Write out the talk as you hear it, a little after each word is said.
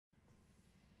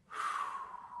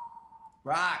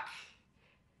Brock,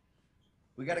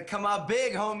 we got to come out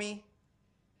big, homie.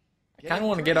 I kind of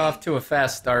want to get off to a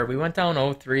fast start. We went down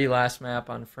 0-3 last map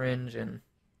on Fringe, and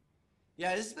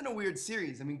yeah, this has been a weird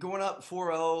series. I mean, going up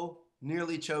 4-0,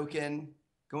 nearly choking,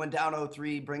 going down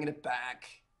 0-3, bringing it back.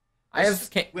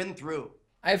 Win through.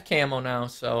 I have camo now,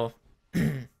 so.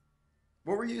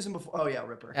 What were you using before? Oh yeah,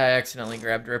 Ripper. I accidentally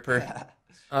grabbed Ripper.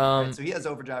 Right, so he has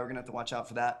overdrive. We're gonna have to watch out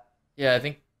for that. Yeah, I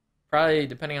think probably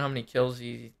depending on how many kills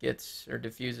he gets or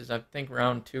diffuses, I think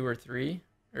round 2 or 3,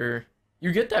 or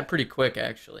you get that pretty quick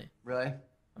actually. Really?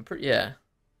 I'm pretty yeah.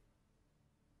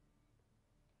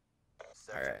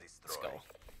 All right, let's go.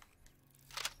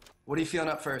 What are you feeling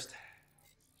up first?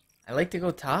 I like to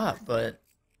go top, but.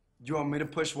 Do you want me to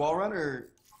push wall run, or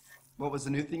what was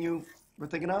the new thing you were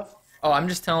thinking of? Oh, I'm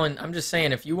just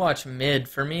saying, if you watch mid,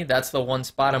 for me, that's the one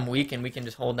spot I'm weak, and we can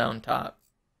just hold down top.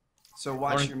 So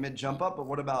watch your mid jump up, but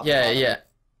what about bottom? Yeah.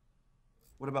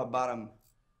 What about bottom?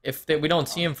 If we don't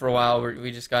see him for a while,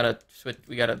 we just gotta switch.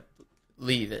 We gotta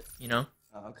leave it, you know?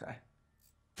 Oh, okay.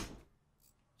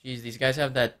 Jeez, these guys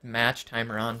have that match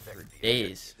timer on for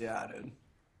days. Yeah, dude.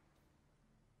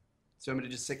 So I'm gonna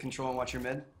just sit control and watch your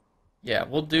mid? Yeah,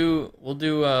 we'll do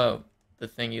the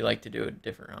thing you like to do a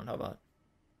different round. How about?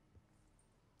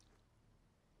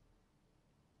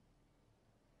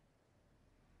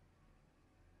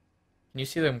 Can you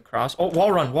see them cross? Oh,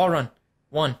 wall run.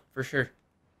 One, for sure.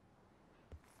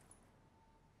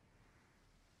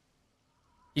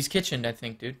 He's kitchened, I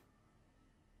think, dude.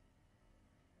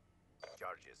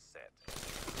 Charges set.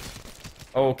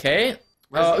 Okay.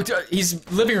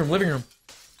 He's living room.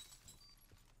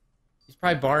 He's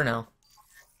probably bar now.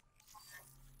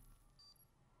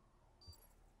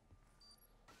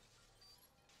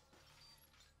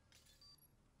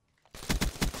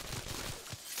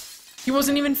 He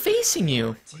wasn't even facing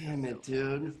you. Damn it,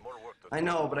 dude. I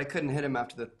know, but I couldn't hit him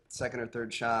after the second or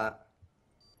third shot.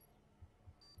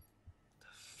 The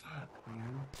fuck,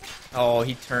 man? Oh,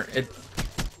 he turned it.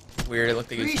 Weird. It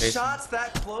looked like he was 3 facing. shots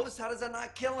that close? How does that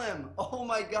not kill him? Oh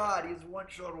my god, he's one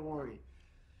shot away.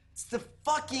 It's the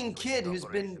fucking kid who's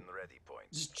been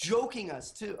just joking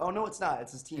us too. Oh no, it's not.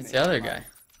 It's his teammate. It's the other guy.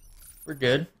 We're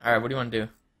good. All right, what do you want to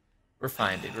do? We're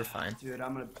fine, dude. We're fine. Dude,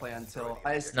 I'm gonna play until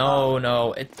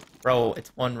No. Bro,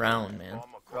 it's one round, man.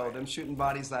 Bro, them shooting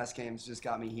bodies last games just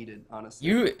got me heated,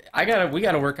 honestly. We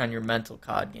gotta work on your mental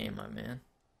COD game, my man.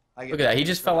 Look at that. He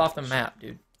just fell off the map,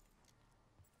 dude.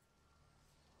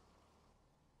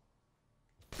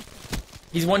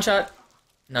 He's one shot.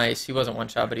 Nice. He wasn't one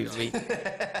shot, but he was weak.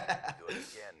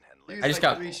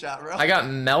 I got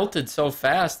melted so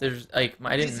fast. There's like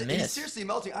I didn't miss. He's seriously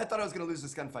melting. I thought I was gonna lose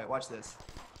this gunfight. Watch this.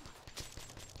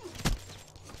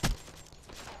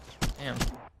 Damn.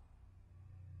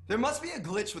 There must be a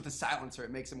glitch with the silencer. It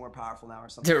makes it more powerful now or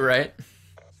something. Dude, right?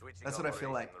 That's what I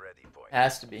feel like.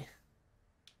 Has to be.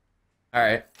 All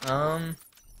right.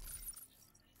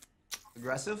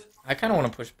 Aggressive? I kind of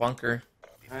want to push bunker.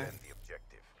 All right.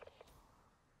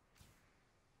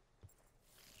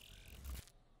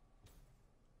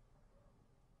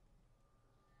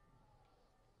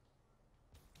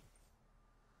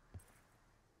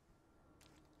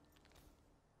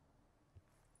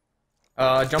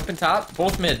 Jumping top,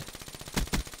 both mid.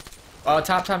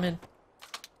 Top mid.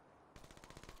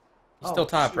 He's still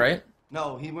top, right?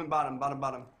 No, he went bottom. All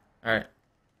right.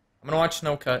 I'm gonna watch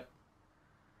snow cut.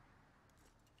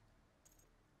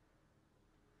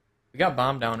 We got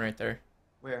bomb down right there.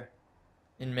 Where?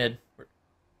 In mid.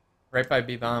 Right by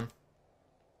B bomb.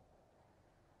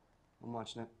 I'm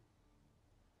watching it.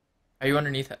 Are you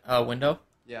underneath a window?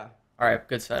 Yeah. All right,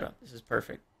 good setup. This is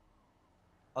perfect.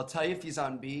 I'll tell you if he's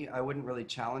on B. I wouldn't really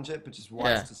challenge it, but just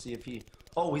watch to see if he...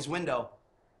 Oh, he's window.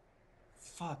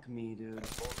 Fuck me, dude.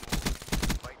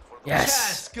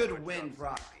 Yes! Good win,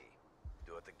 Brock.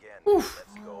 Do it again. Oof.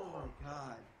 Let's go. Oh my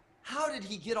god. How did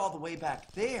he get all the way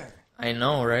back there? I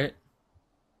know, right?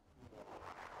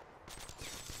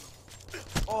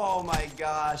 Oh my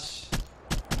gosh.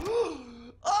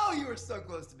 Oh, you were so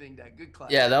close to being dead. Good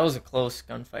clap. Yeah, that was a close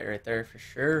gunfight right there for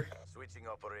sure. Switching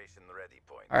operation ready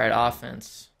point. All right,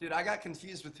 offense. Dude, I got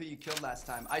confused with who you killed last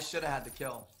time. I should have had the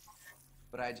kill,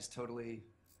 but I just totally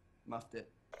muffed it.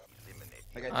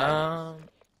 Like I'm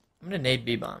gonna nade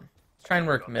B bomb. Let's try and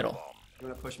work middle. You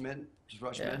wanna push mid? Just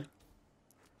rush Yeah. mid?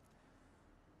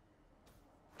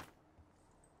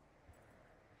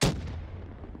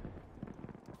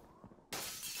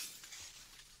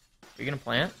 You gonna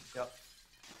plant? Yep.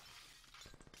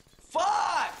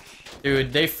 Fuck!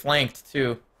 Dude, they flanked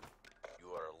too. You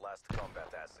are a last combat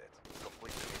asset.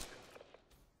 Complete the mission.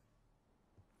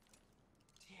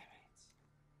 Damn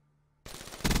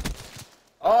it.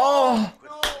 Oh!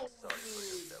 No!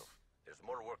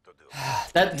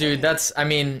 That dude, that's. I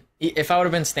mean, if I would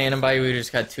have been standing by you, we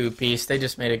just got 2-piece. They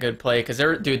just made a good play because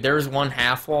there was one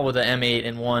half wall with an M8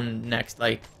 and one next.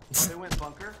 Like, Oh, they went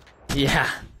bunker. yeah.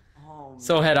 Oh,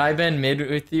 So had I been mid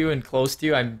with you and close to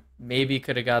you, I maybe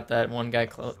could have got that one guy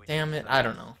close. Damn it, I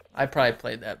don't know. I probably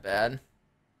played that bad.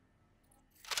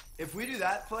 if we do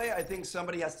that play, I think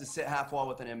somebody has to sit half wall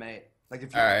with an M8. Like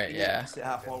if All right, you yeah. sit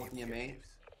half wall with the M8.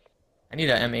 I need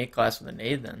an M8 class with a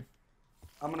nade then.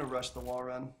 I'm gonna rush the wall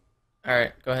run. All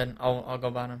right, go ahead. I'll go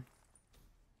bottom.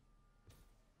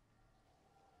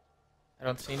 I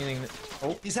don't see anything.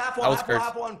 Oh, He's half wall, outskirts.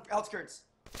 half wall, on outskirts.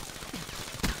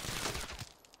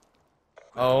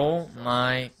 Oh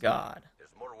my god. There's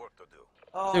more work to do.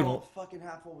 Oh, Dude. fucking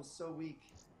half wall was so weak.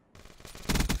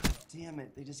 Damn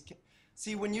it, they just can't.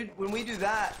 See, when we do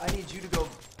that, I need you to go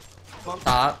bump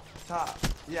Top. top.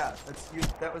 Yeah,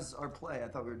 that was our play. I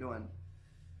thought we were doing.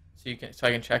 So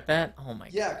I can check that. Oh my.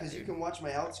 Yeah, god, because you dude. can watch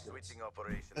my outskirts. Switching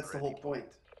operation. That's the ready. whole point.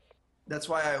 That's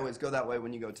why I always go that way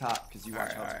when you go top, because you All watch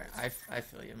right, all outskirts. right. I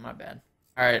feel you. My bad.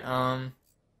 All right.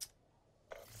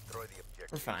 Destroy the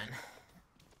objective. We're fine.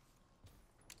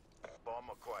 Bomb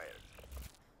acquired.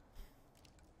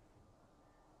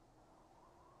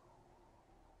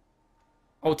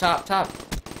 Oh, top.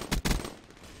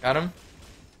 Got him.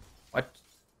 What?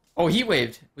 Oh, he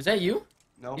waved. Was that you?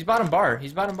 No. He's bottom bar.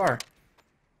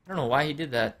 I don't know why he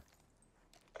did that.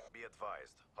 Be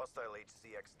advised. Hostile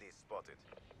HCXD spotted.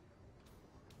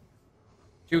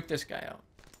 Juke this guy out.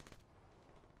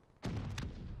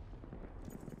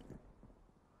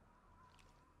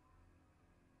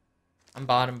 I'm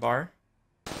bottom bar.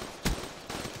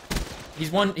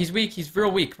 He's weak. He's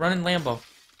real weak. Running Lambo.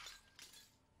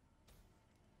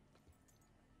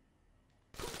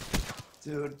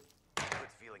 Dude. Quit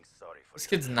feeling sorry for This you.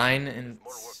 kid's 9 and. There's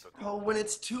more work to do. Oh, when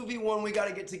it's 2v1, we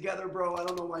gotta get together, bro. I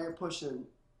don't know why you're pushing.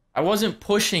 I wasn't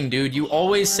pushing, dude. You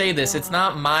always say this. It's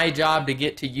not my job to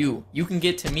get to you. You can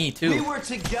get to me too. We were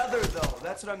together, though.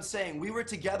 That's what I'm saying. We were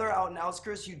together out in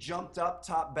outskirts. You jumped up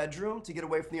top bedroom to get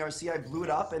away from the RC. I blew it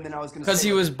up, and then I was gonna. Because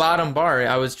he was bottom bar.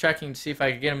 I was checking to see if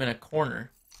I could get him in a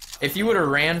corner. If you would have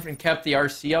ran and kept the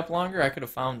RC up longer, I could have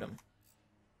found him.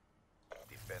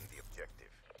 Defend the objective.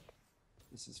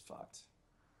 This is fucked.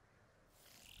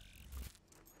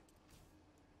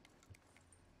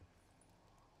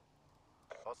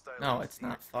 Hostile No, it's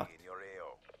not HCXD fucked. in your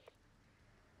AO.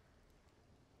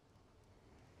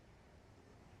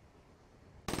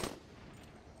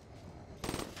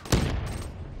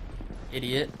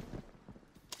 Idiot.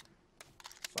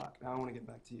 Fuck. Now I want to get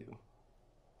back to you.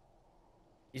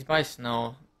 He's by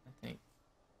snow, I think.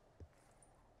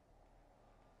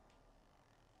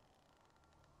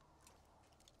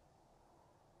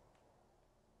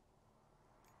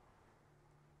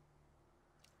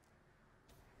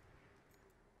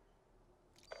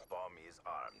 Bomb is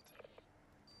armed.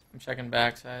 I'm checking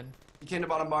backside. He came to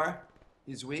bottom bar.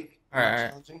 He's weak. All right, Not all right.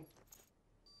 challenging.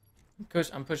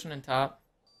 I'm pushing in top.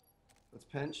 Let's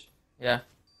pinch. Yeah.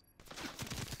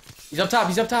 He's up top.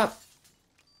 He's up top.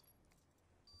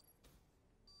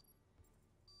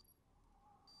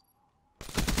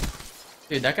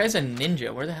 Dude, that guy's a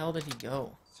ninja. Where the hell did he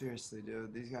go? Seriously,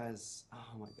 dude. These guys.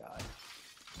 Oh my god.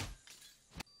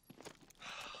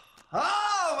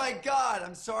 Oh my god.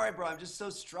 I'm sorry, bro. I'm just so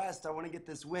stressed. I want to get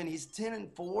this win. He's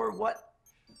 10-4.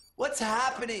 What's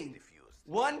happening? Diffused.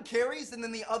 One carries and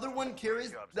then the other one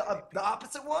carries the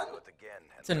opposite one? Do it again.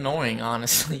 It's annoying,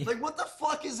 honestly. Like, what the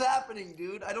fuck is happening,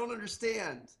 dude? I don't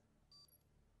understand.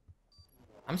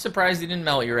 I'm surprised he didn't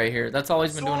melt you right here. That's all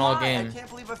he's been So doing am all I. game. I can't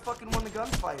believe I fucking won the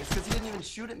gunfight. It's because he didn't even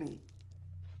shoot at me.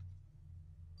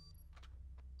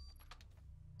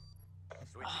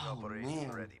 Switching Oh, operation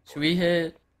man. ready. Should we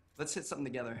hit? Let's hit something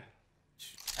together.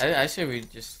 I say we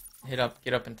just get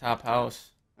up in top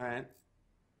house. All right.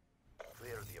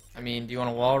 Clear the objective. I mean, do you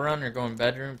want a wall run or go in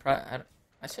bedroom? I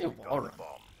say wall Got run. the bomb.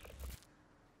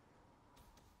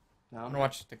 I'm Down. gonna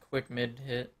watch the quick mid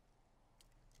hit.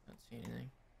 Don't see anything.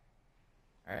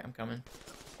 Alright, I'm coming.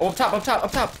 Oh, up top, up top,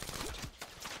 up top!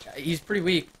 Yeah, he's pretty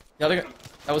weak. The other guy,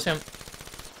 that was him.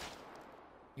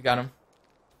 You got him.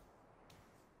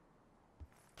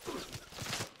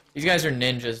 These guys are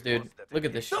ninjas, dude. Look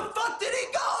at this shit. The fuck did he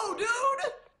go, dude?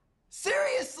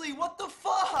 Seriously, what the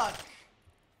fuck?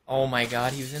 Oh my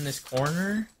god, he was in this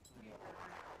corner?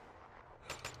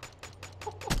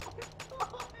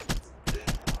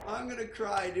 I'm gonna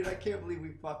cry, dude. I can't believe we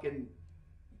fucking.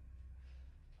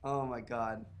 Oh my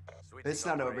god. Switching It's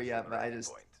not over operation yet, but I ready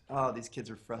just. point. Oh, these kids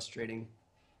are frustrating.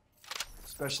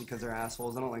 Especially because they're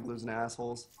assholes. I don't like losing to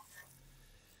assholes.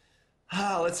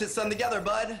 Ah, let's hit something together,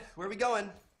 bud. Where are we going?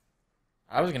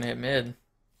 I was gonna hit mid.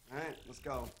 Alright, let's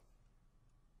go.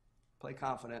 Play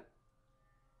confident.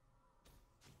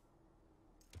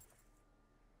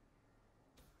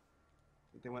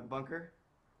 Think they went bunker?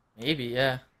 Maybe,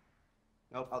 yeah.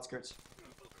 Nope, outskirts.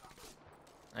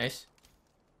 Nice.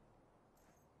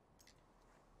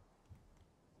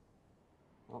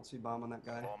 I don't see bomb on that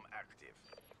guy. Bomb active.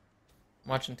 I'm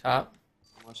watching top.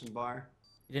 I'm watching bar.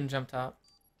 He didn't jump top.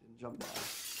 Didn't jump bar.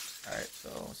 Alright, so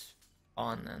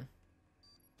spawn then.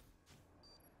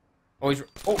 Oh, he's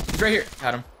right here.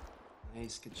 Got him.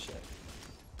 Nice, good shit.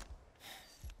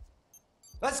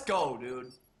 Let's go,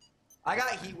 dude. I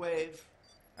got heat wave.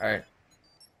 Alright.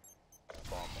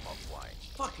 Bomb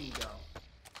offline. Fucking go.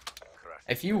 Crush.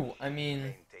 If you, I mean,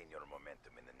 Maintain your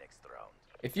momentum in the next round.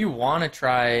 if you want to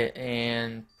try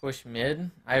and push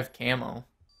mid, I have camo.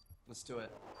 Let's do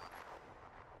it.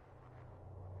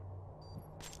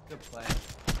 Good play.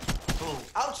 Boom.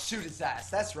 Outshoot his ass.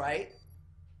 That's right.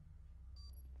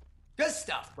 Good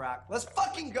stuff, Brock. Let's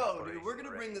fucking go, dude. We're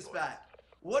gonna bring this back.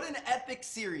 What an epic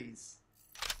series.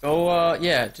 Go,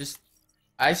 yeah, just,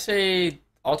 I say,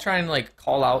 I'll try and, like,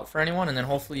 call out for anyone, and then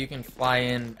hopefully you can fly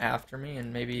in after me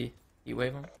and maybe heat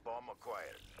wave them. Bomb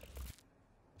acquired.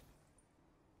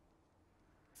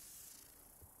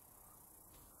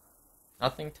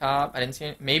 Nothing top. I didn't see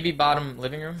any. Maybe bottom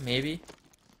living room. Maybe.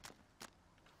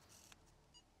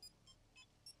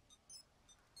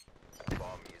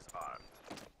 Bomb is armed.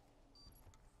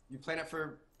 You playing it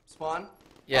for spawn?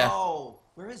 Yeah. Oh,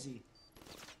 where is he?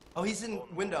 Oh, he's in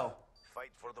window.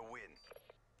 Fight for the win.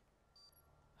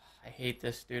 I hate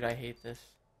this, dude. I hate this.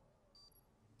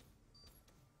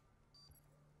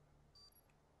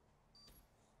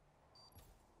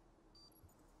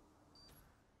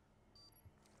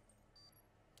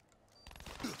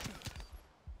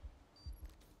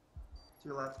 To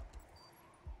your left.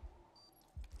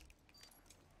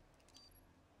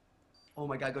 Oh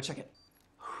my god, go check it.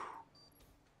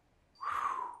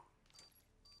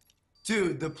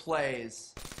 Dude, the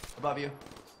plays. Above you.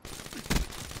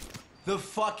 The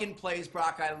fucking plays,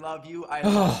 Brock. I love you. I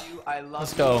love you. I love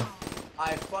Let's you. go.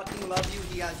 I fucking love you.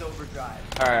 He has overdrive.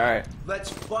 Alright. Let's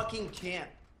fucking camp.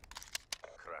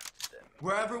 Crush them.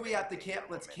 Wherever we have to camp,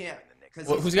 let's camp. Cause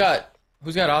Well, who's got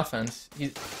offense?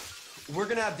 we're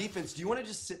gonna have defense. Do you want to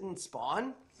just sit and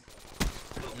spawn?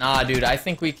 Nah, dude. I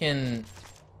think we can.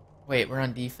 Wait, we're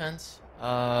on defense.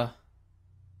 Yo,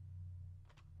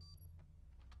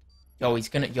 he's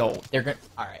gonna. Yo, they're gonna.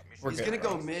 All right, we're He's good. gonna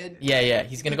go mid. Yeah.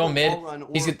 He's gonna go mid. Wall run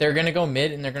or- They're gonna go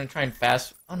mid, and they're gonna try and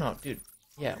fast. Oh no, dude.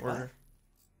 Yeah, we're.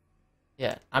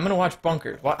 Yeah, I'm gonna watch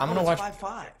bunker. I'm gonna watch.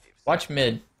 5-5. Watch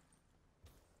mid.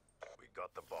 We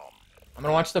got the bomb. I'm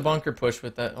gonna watch the bunker push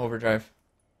with that overdrive.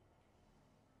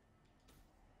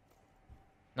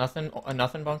 Nothing.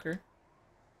 Nothing bunker.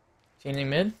 See anything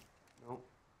mid? Nope.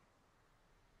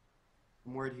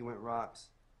 I'm worried he went rocks.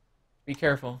 Be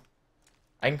careful.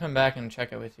 I can come back and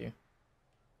check it with you.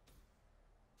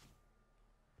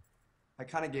 I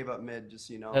kind of gave up mid, just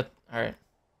so you know. All right.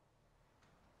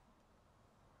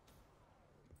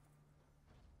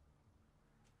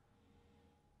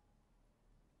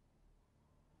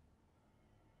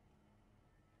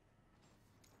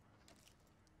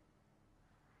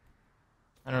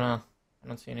 I don't know. I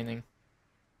don't see anything.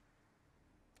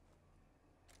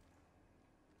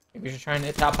 Maybe we should try and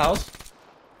hit top house.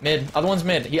 Mid. Other one's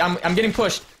mid. I'm getting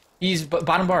pushed. He's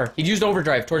bottom bar. He used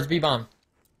overdrive towards B bomb.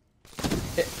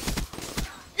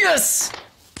 Yes!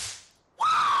 Woo!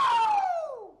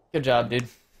 Good job, dude.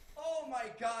 Oh my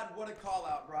god, what a call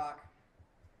out, Brock.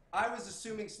 I was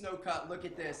assuming snow cut. Look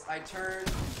at this. I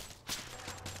turned.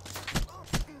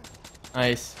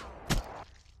 Nice.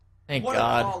 Thank What a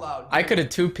God. call-out, I dude. could have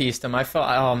two-pieced him. I felt.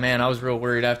 Oh man, I was real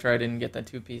worried after I didn't get that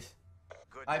two-piece.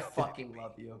 Good I job. fucking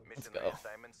love you. Mission go.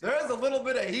 assignments. There is a little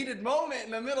bit of heated moment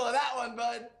in the middle of that one,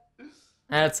 bud.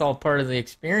 That's all part of the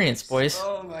experience, boys.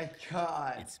 Oh my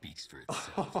god. It speaks for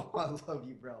itself. Oh, I love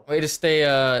you, bro. Way to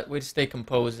stay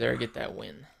composed there. Get that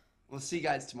win. We'll see you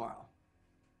guys tomorrow.